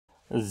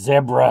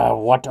Zebra,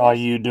 what are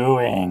you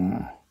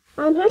doing?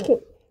 I'm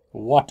hacking.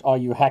 What are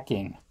you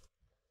hacking?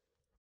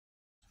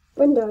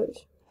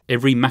 Windows.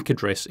 Every MAC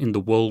address in the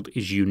world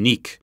is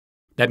unique.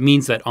 That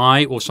means that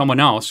I or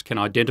someone else can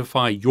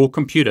identify your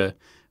computer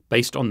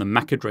based on the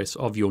MAC address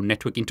of your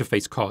network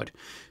interface card.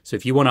 So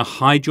if you want to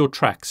hide your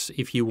tracks,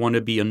 if you want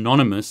to be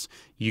anonymous,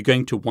 you're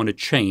going to want to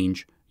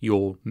change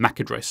your MAC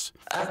address.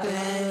 I've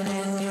been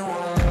in your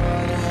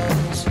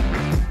waters.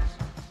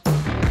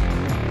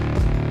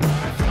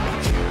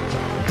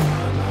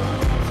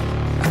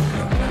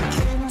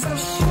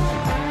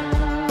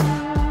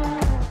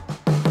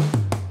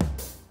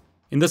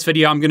 In this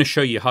video, I'm going to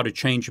show you how to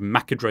change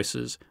MAC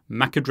addresses.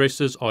 MAC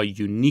addresses are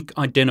unique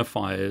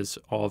identifiers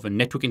of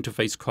network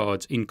interface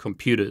cards in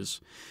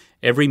computers.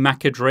 Every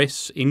MAC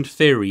address, in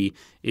theory,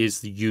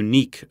 is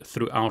unique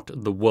throughout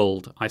the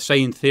world. I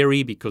say in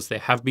theory because there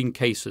have been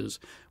cases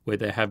where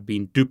there have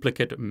been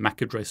duplicate MAC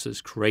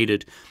addresses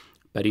created.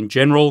 But in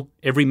general,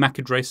 every MAC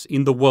address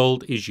in the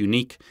world is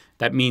unique.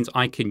 That means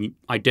I can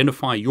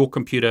identify your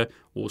computer,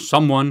 or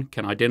someone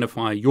can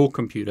identify your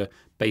computer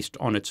based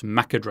on its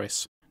MAC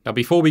address. Now,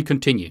 before we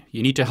continue,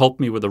 you need to help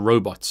me with the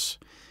robots.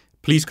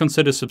 Please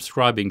consider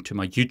subscribing to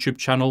my YouTube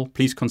channel.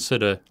 Please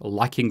consider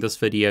liking this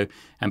video,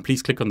 and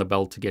please click on the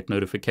bell to get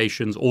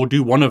notifications, or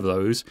do one of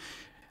those.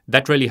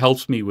 That really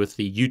helps me with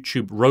the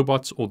YouTube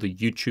robots or the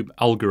YouTube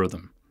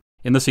algorithm.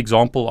 In this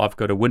example, I've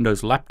got a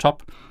Windows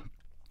laptop.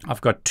 I've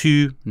got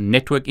two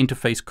network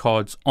interface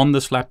cards on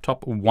this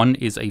laptop. One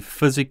is a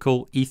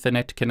physical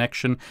Ethernet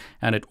connection,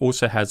 and it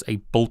also has a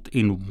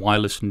built-in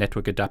wireless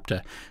network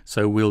adapter.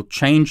 So we'll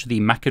change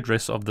the MAC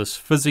address of this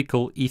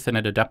physical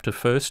Ethernet adapter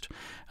first,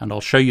 and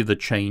I'll show you the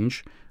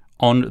change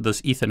on this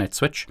Ethernet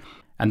switch,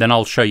 and then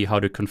I'll show you how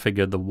to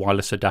configure the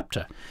wireless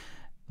adapter.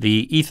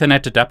 The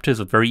Ethernet adapter is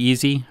very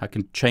easy. I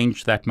can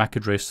change that MAC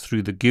address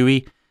through the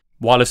GUI.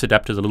 Wireless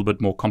adapter is a little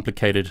bit more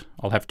complicated.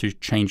 I'll have to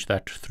change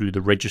that through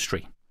the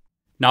registry.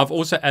 Now, I've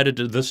also added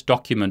this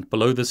document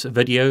below this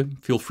video.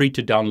 Feel free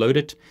to download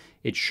it.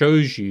 It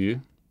shows you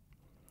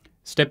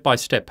step by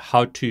step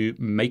how to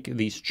make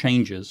these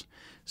changes.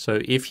 So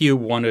if you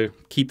want to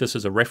keep this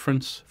as a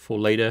reference for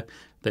later,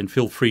 then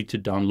feel free to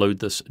download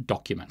this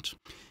document.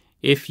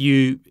 If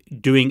you're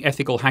doing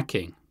ethical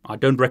hacking, I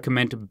don't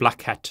recommend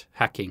black hat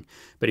hacking,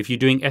 but if you're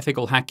doing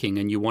ethical hacking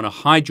and you want to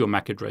hide your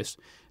MAC address,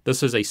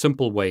 this is a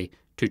simple way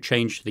to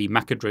change the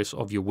MAC address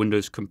of your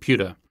Windows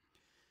computer.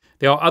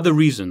 There are other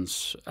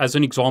reasons. As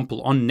an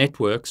example, on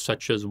networks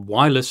such as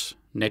wireless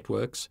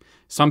networks,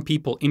 some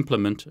people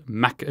implement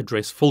MAC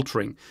address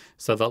filtering.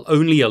 So they'll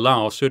only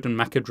allow certain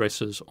MAC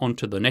addresses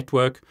onto the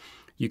network.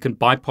 You can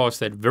bypass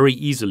that very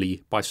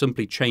easily by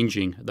simply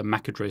changing the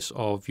MAC address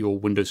of your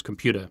Windows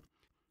computer.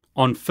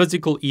 On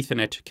physical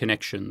Ethernet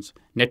connections,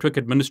 network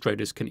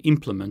administrators can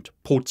implement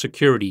port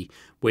security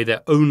where they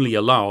only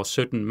allow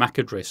certain MAC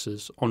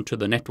addresses onto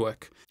the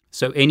network.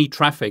 So any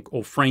traffic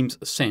or frames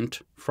sent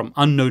from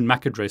unknown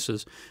MAC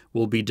addresses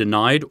will be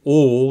denied,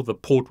 or the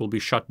port will be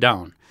shut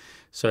down.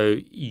 So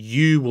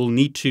you will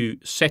need to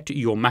set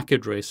your MAC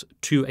address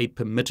to a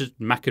permitted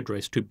MAC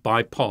address to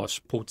bypass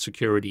port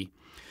security.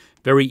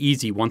 Very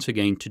easy, once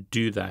again, to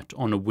do that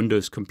on a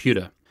Windows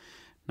computer.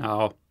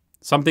 Now,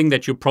 something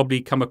that you'll probably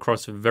come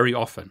across very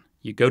often.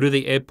 You go to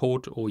the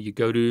airport or you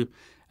go to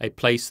a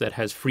place that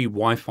has free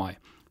Wi-Fi.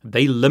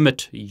 They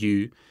limit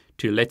you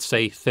to, let's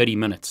say, 30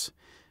 minutes.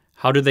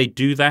 How do they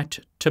do that?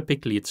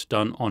 Typically, it's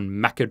done on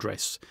MAC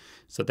address.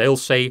 So they'll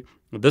say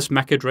this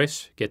MAC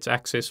address gets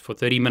access for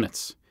 30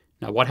 minutes.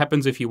 Now, what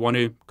happens if you want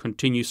to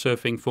continue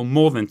surfing for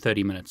more than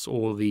 30 minutes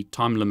or the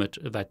time limit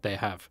that they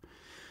have?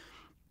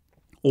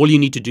 All you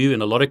need to do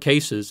in a lot of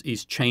cases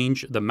is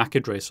change the MAC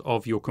address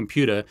of your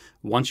computer.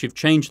 Once you've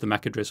changed the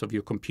MAC address of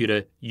your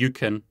computer, you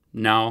can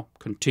now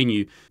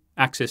continue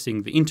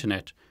accessing the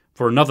internet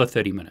for another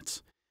 30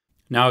 minutes.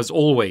 Now, as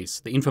always,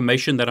 the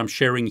information that I'm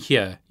sharing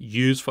here,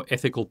 use for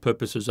ethical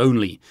purposes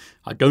only.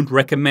 I don't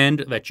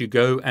recommend that you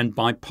go and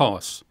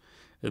bypass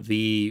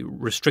the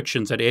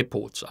restrictions at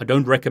airports. I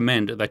don't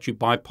recommend that you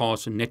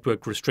bypass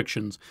network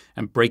restrictions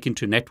and break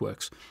into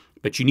networks.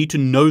 But you need to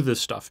know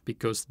this stuff,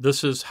 because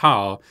this is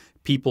how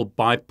people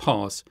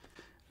bypass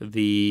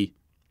the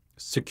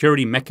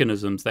security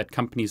mechanisms that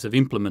companies have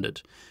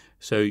implemented.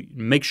 So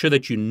make sure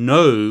that you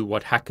know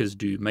what hackers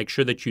do. Make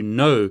sure that you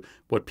know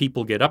what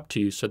people get up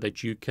to so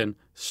that you can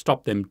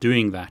stop them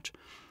doing that.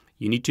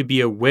 You need to be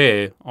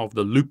aware of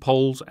the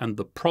loopholes and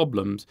the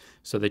problems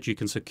so that you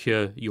can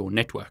secure your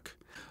network.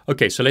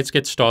 Okay, so let's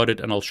get started,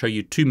 and I'll show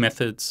you two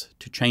methods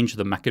to change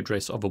the MAC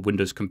address of a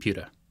Windows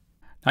computer.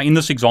 Now, in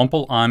this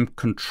example, I'm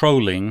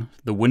controlling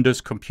the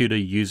Windows computer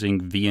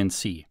using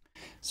VNC.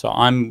 So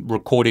I'm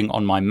recording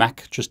on my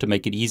Mac just to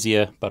make it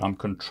easier, but I'm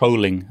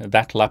controlling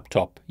that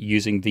laptop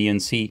using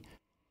VNC.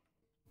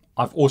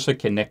 I've also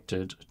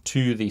connected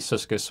to the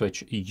Cisco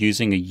switch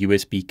using a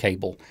USB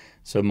cable.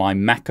 So my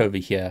Mac over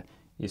here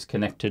is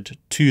connected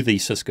to the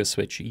Cisco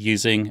switch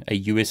using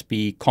a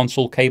USB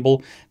console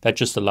cable. That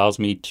just allows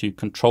me to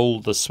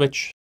control the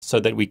switch so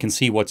that we can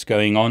see what's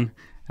going on.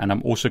 And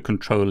I'm also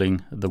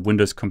controlling the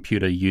Windows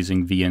computer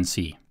using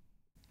VNC.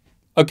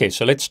 Okay,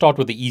 so let's start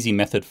with the easy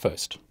method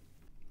first.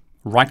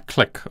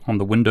 Right-click on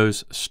the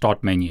Windows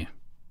Start menu.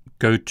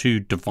 Go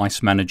to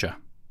Device Manager.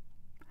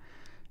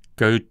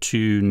 Go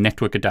to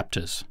Network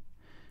Adapters.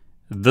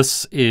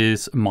 This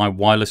is my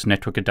wireless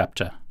network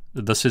adapter.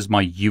 This is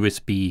my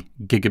USB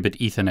Gigabit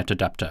Ethernet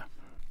adapter.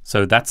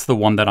 So that's the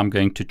one that I'm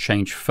going to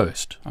change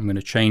first. I'm going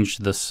to change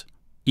this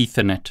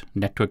Ethernet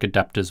network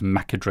adapter's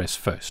MAC address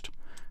first.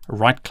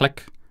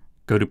 Right-click,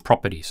 go to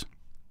Properties.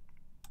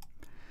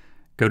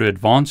 Go to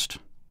Advanced,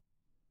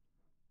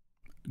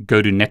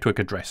 go to Network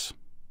Address.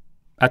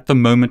 At the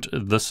moment,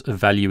 this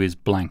value is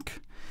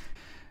blank.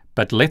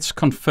 But let's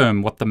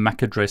confirm what the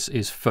MAC address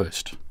is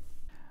first.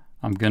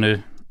 I'm going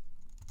to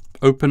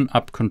open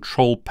up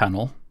Control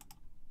Panel,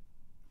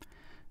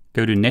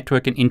 go to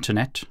Network and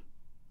Internet,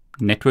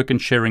 Network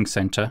and Sharing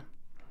Center,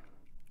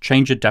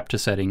 change adapter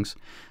settings.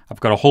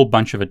 I've got a whole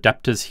bunch of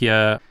adapters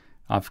here.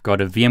 I've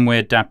got a VMware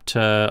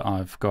adapter,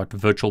 I've got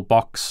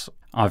VirtualBox,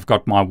 I've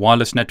got my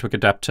wireless network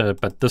adapter,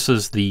 but this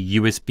is the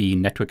USB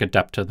network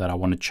adapter that I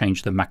want to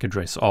change the MAC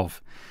address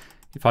of.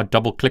 If I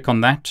double click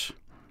on that,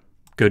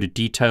 go to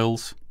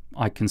Details,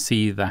 I can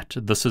see that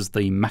this is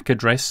the MAC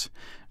address.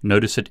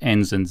 Notice it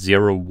ends in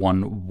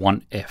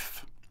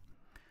 011F.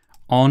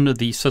 On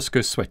the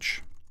Cisco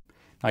switch.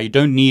 Now you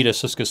don't need a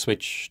Cisco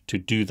switch to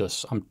do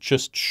this. I'm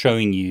just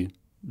showing you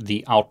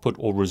the output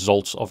or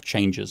results of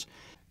changes.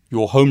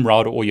 Your home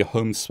router or your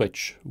home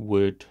switch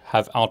would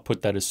have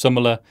output that is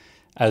similar,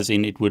 as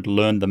in it would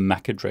learn the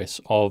MAC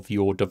address of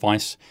your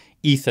device.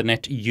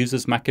 Ethernet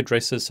uses MAC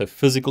addresses, so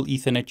physical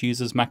Ethernet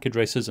uses MAC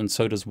addresses, and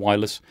so does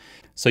wireless.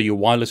 So your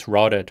wireless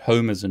router at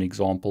home, as an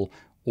example,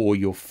 or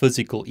your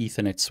physical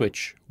Ethernet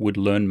switch would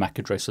learn MAC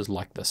addresses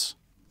like this.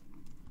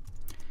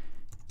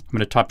 I'm going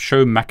to type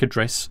show MAC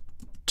address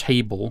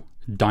table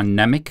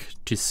dynamic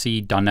to see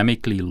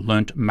dynamically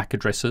learnt MAC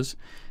addresses.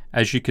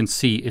 As you can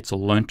see, it's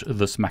learnt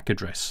this MAC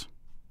address,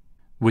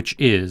 which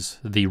is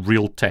the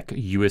Realtek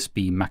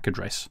USB MAC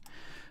address.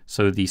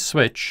 So the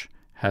switch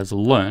has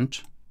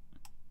learnt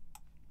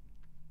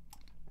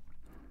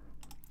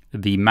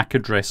the MAC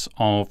address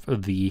of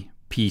the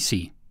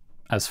PC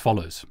as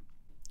follows.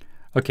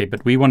 Okay,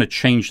 but we want to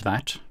change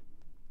that.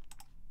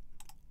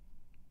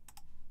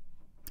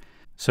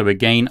 So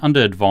again,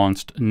 under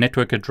Advanced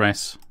Network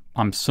Address,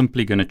 I'm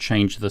simply going to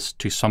change this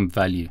to some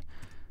value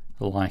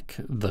like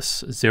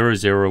this,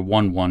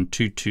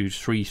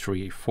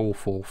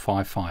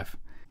 001122334455.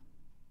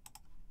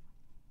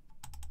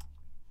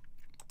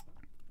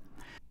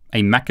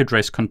 A MAC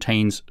address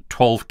contains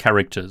 12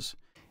 characters.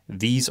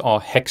 These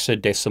are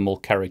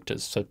hexadecimal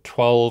characters, so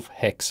 12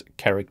 hex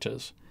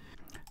characters.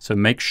 So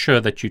make sure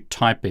that you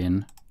type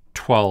in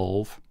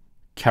 12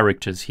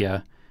 characters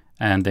here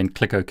and then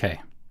click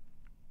OK.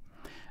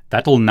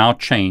 That will now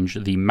change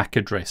the MAC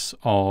address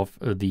of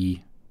the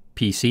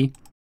PC.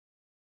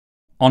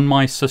 On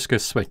my Cisco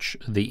switch,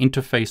 the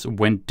interface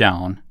went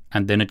down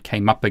and then it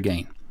came up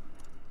again.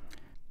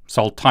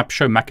 So I'll type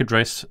show MAC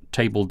address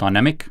table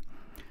dynamic,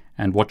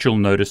 and what you'll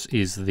notice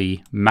is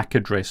the MAC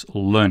address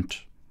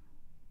learnt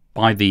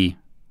by the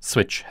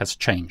switch has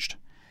changed.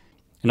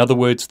 In other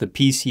words, the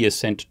PC has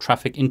sent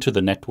traffic into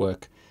the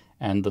network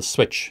and the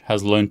switch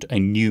has learnt a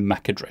new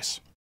MAC address.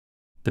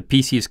 The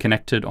PC is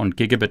connected on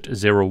Gigabit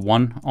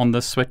 01 on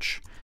this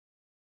switch,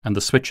 and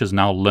the switch has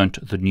now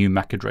learnt the new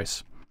MAC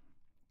address.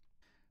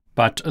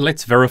 But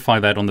let's verify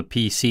that on the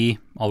PC.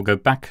 I'll go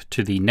back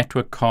to the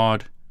network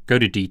card, go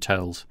to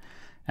Details,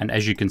 and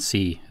as you can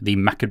see, the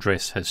MAC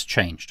address has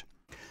changed.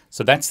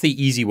 So that's the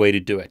easy way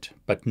to do it,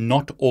 but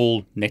not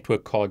all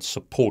network cards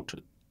support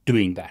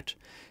doing that.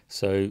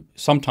 So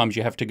sometimes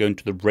you have to go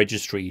into the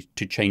registry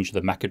to change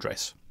the MAC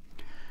address.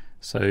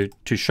 So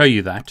to show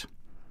you that,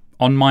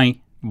 on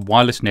my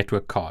wireless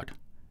network card,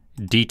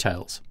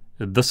 Details,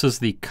 this is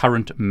the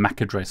current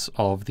MAC address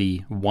of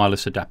the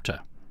wireless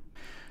adapter.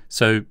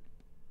 So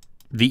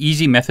the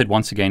easy method,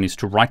 once again, is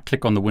to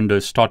right-click on the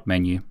Windows Start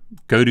menu,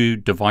 go to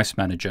Device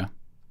Manager,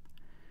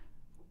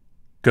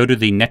 go to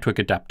the network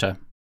adapter,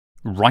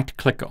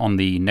 right-click on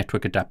the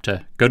network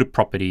adapter, go to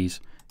Properties,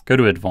 go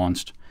to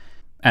Advanced,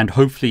 and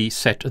hopefully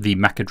set the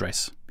MAC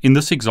address. In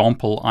this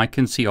example, I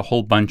can see a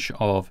whole bunch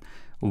of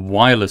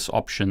wireless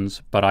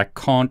options, but I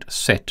can't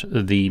set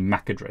the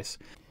MAC address.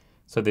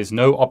 So there's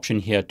no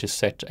option here to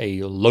set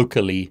a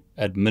locally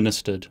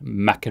administered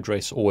MAC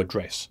address or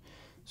address.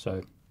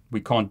 So we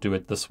can't do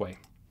it this way.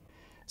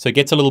 So it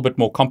gets a little bit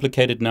more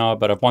complicated now,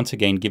 but I've once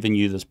again given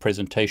you this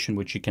presentation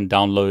which you can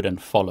download and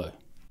follow.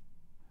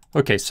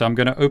 Okay, so I'm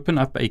going to open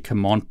up a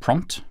command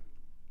prompt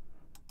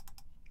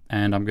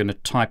and I'm going to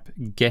type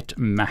get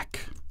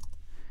MAC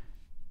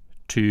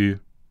to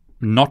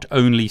not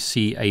only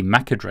see a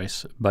MAC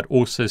address, but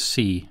also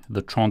see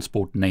the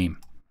transport name.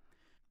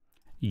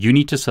 You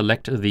need to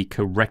select the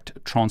correct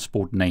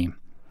transport name.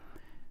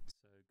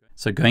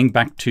 So going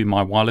back to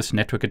my wireless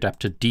network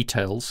adapter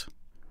Details,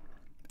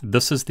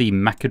 this is the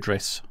MAC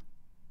address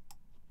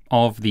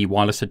of the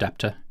wireless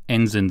adapter,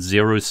 ends in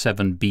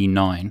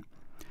 07B9.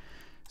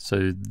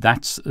 So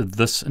that's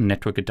this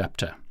network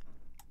adapter.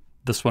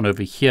 This one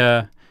over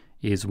here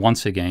is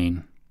once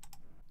again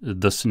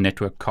this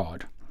network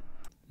card.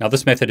 Now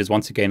this method is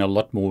once again a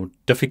lot more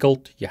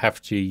difficult. You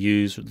have to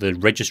use the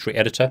registry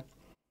editor.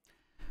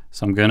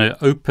 So I'm going to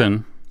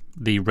open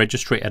the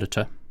registry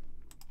editor.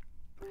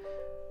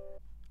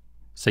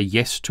 Say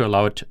yes to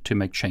allow it to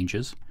make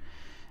changes.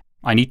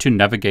 I need to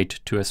navigate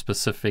to a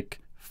specific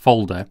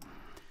folder.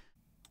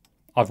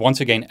 I've once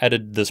again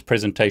added this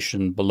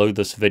presentation below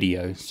this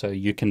video so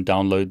you can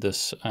download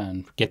this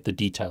and get the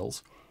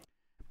details.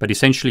 But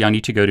essentially I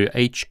need to go to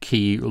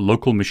HKey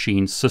local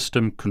machine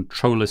system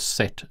controller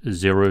set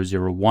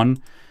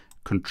 001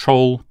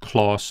 control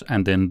class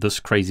and then this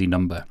crazy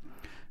number.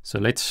 So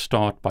let's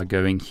start by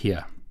going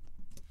here.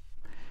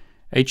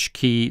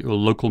 HKey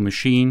local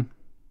machine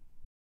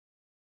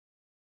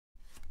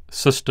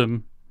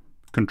system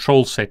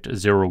control set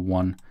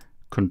 01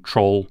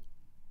 control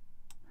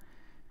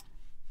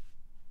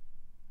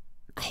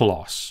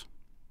class.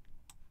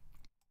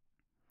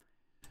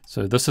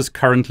 So this is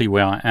currently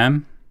where I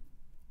am,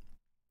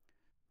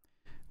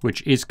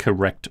 which is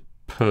correct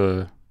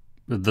per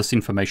this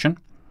information.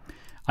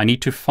 I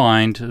need to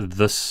find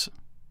this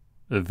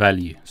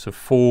value, so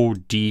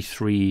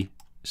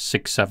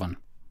 4D367.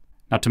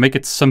 Now to make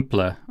it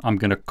simpler, I'm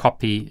going to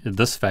copy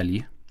this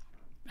value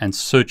and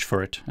search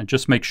for it and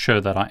just make sure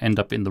that I end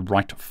up in the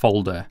right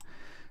folder.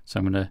 So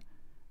I'm going to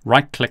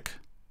right click,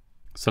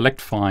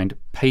 select find,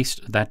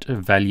 paste that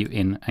value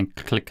in and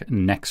click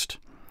next.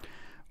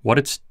 What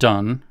it's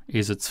done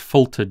is it's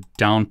filtered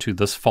down to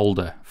this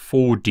folder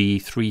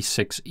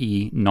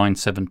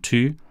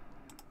 4D36E972,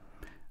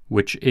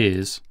 which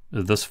is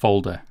this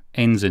folder,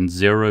 ends in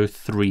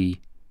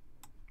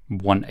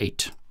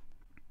 0318.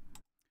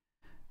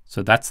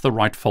 So that's the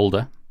right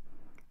folder.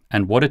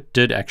 And what it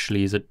did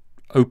actually is it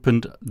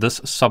opened this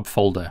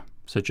subfolder.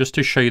 So just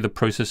to show you the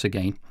process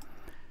again,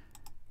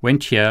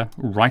 went here,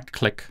 right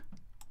click,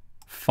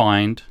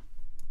 find,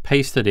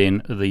 pasted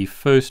in the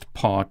first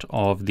part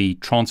of the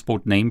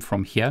transport name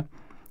from here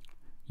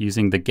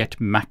using the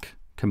get mac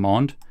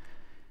command,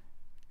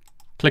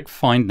 click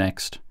find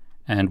next,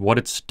 and what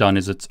it's done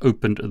is it's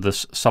opened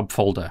this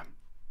subfolder.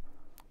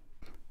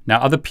 Now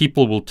other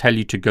people will tell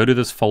you to go to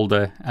this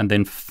folder and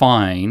then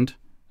find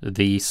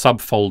the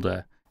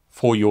subfolder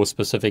for your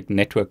specific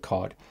network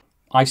card.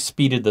 I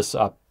speeded this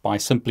up by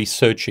simply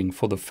searching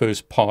for the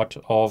first part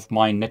of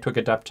my network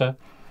adapter.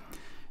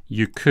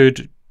 You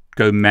could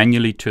go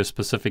manually to a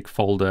specific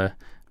folder,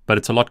 but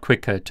it's a lot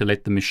quicker to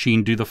let the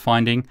machine do the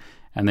finding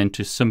and then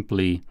to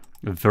simply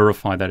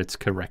verify that it's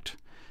correct.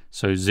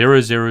 So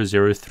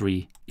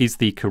 0003 is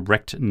the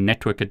correct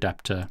network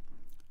adapter.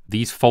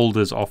 These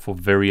folders are for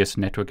various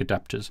network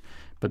adapters,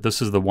 but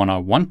this is the one I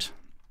want.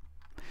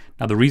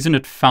 Now the reason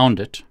it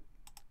found it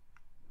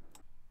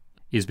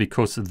is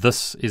because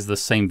this is the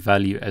same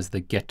value as the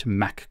get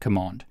mac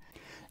command.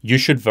 You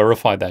should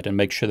verify that and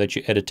make sure that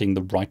you're editing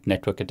the right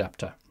network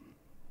adapter.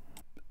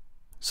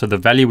 So the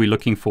value we're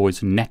looking for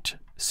is net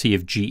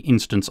CFG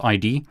instance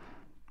ID.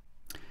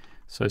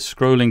 So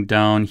scrolling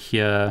down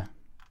here,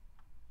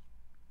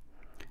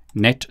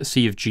 net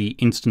CFG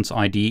instance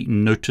ID,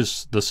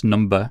 notice this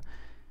number,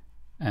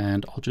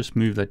 and I'll just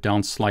move that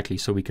down slightly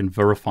so we can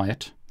verify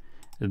it.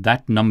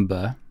 That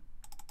number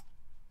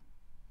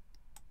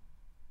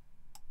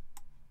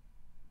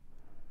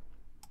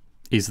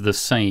is the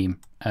same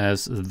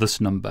as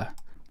this number.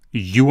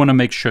 You want to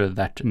make sure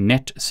that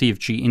net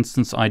CFG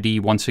instance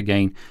ID once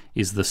again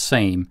is the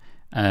same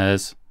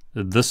as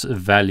this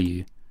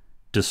value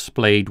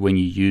displayed when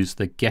you use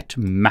the get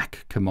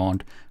mac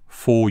command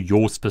for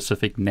your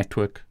specific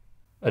network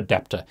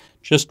adapter.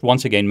 Just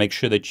once again, make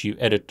sure that you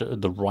edit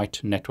the right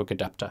network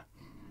adapter.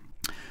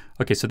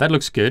 Okay, so that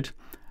looks good.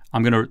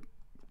 I'm going to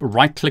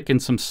right click in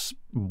some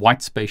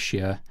white space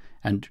here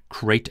and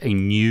create a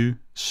new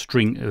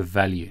string of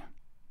value.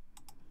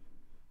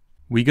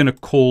 We're going to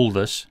call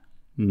this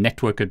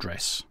network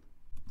address.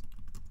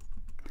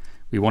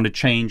 We want to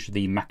change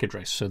the MAC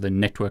address, so the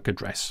network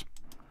address.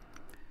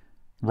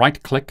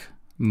 Right click,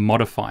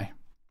 modify.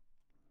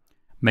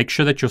 Make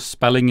sure that your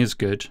spelling is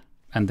good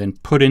and then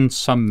put in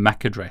some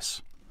MAC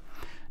address.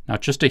 Now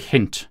just a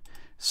hint,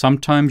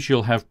 sometimes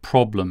you'll have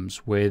problems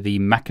where the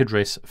MAC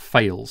address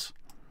fails.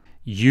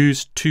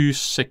 Use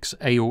 26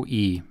 A or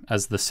E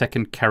as the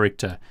second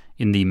character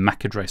in the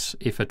MAC address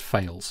if it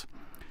fails.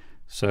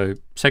 So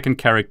second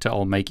character,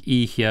 I'll make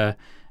E here,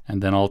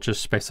 and then I'll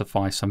just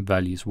specify some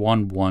values.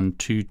 1, 1,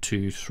 2,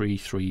 2, 3,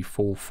 3,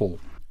 4, 4,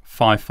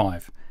 5,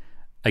 5.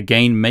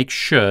 Again, make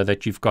sure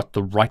that you've got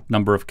the right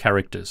number of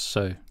characters.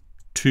 So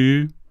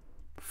 2,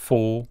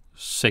 4,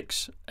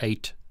 6,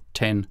 8,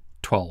 10,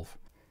 12.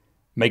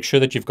 Make sure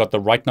that you've got the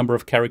right number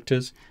of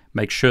characters.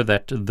 Make sure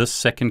that this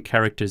second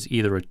character is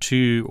either a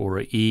 2 or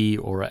an E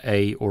or an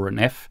A or an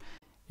F.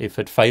 If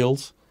it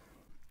fails,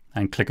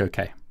 and click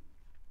OK.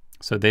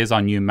 So there's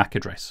our new MAC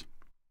address.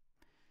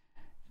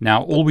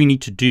 Now all we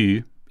need to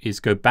do is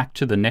go back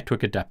to the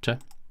network adapter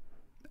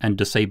and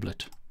disable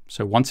it.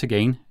 So once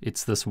again,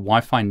 it's this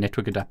Wi-Fi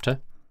network adapter.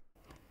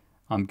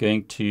 I'm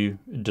going to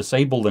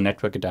disable the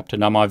network adapter.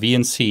 Now my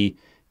VNC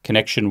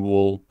connection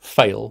will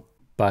fail,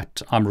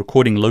 but I'm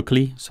recording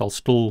locally, so I'll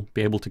still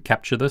be able to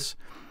capture this.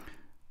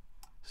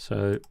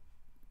 So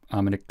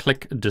I'm going to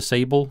click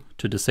disable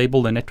to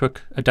disable the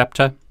network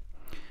adapter.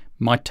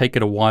 Might take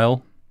it a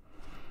while.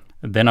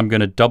 Then I'm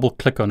going to double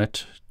click on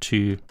it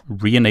to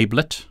re-enable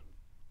it.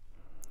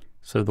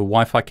 So the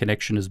Wi-Fi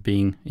connection is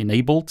being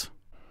enabled.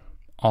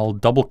 I'll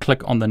double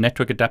click on the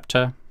network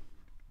adapter,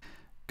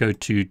 go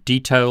to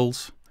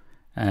details,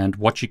 and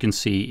what you can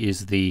see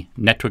is the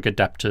network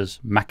adapter's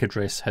MAC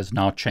address has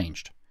now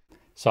changed.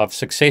 So I've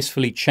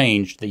successfully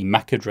changed the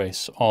MAC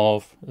address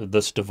of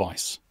this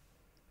device.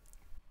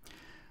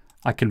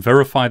 I can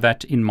verify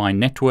that in my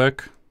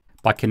network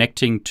by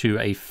connecting to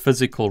a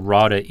physical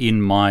router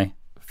in my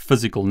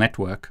physical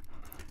network.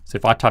 So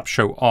if I type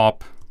show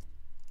ARP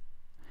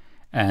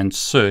and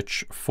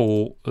search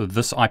for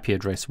this IP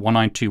address,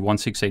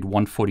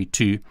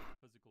 192.168.142,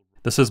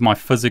 this is my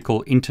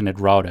physical internet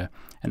router.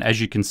 And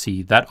as you can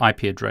see, that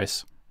IP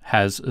address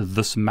has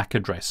this MAC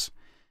address.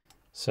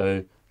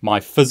 So my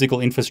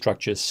physical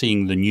infrastructure is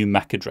seeing the new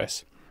MAC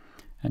address.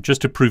 And just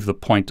to prove the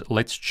point,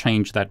 let's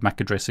change that MAC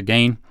address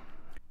again.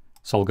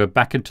 So I'll go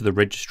back into the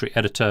registry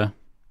editor,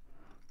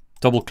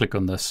 double click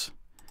on this,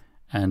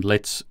 and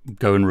let's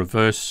go in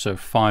reverse. So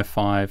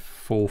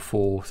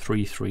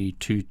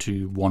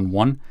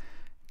 5544332211.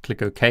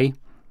 Click OK.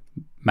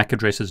 MAC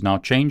address is now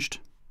changed.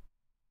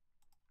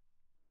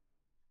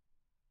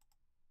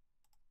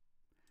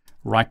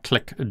 Right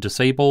click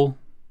disable.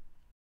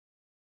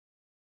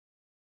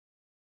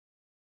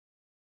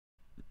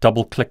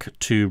 Double click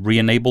to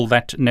re-enable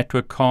that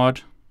network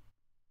card.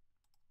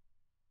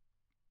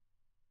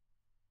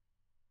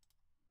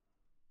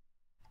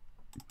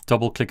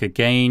 Double click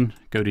again,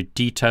 go to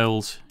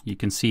details. You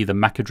can see the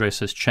MAC address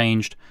has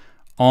changed.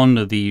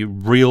 On the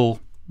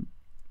real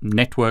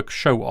network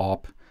show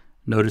ARP,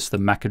 notice the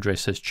MAC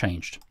address has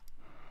changed.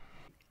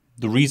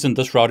 The reason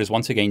this router is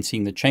once again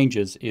seeing the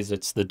changes is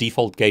it's the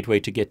default gateway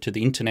to get to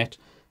the internet,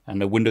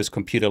 and a Windows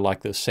computer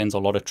like this sends a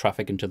lot of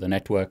traffic into the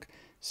network.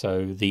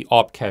 So the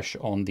ARP cache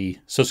on the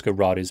Cisco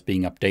router is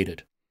being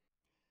updated.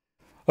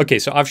 Okay,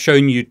 so I've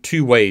shown you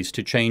two ways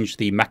to change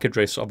the MAC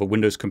address of a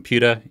Windows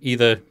computer,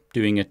 either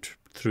doing it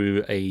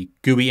through a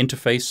GUI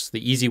interface,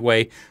 the easy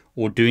way,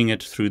 or doing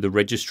it through the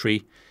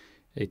registry.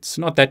 It's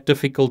not that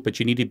difficult, but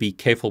you need to be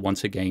careful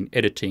once again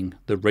editing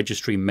the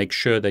registry. Make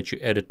sure that you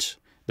edit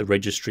the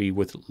registry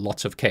with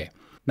lots of care.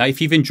 Now,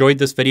 if you've enjoyed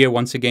this video,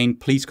 once again,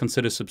 please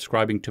consider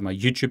subscribing to my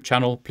YouTube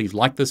channel. Please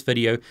like this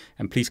video,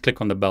 and please click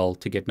on the bell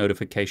to get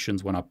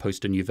notifications when I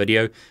post a new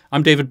video.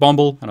 I'm David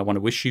Bombal, and I want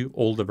to wish you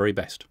all the very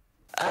best.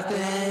 I've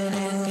been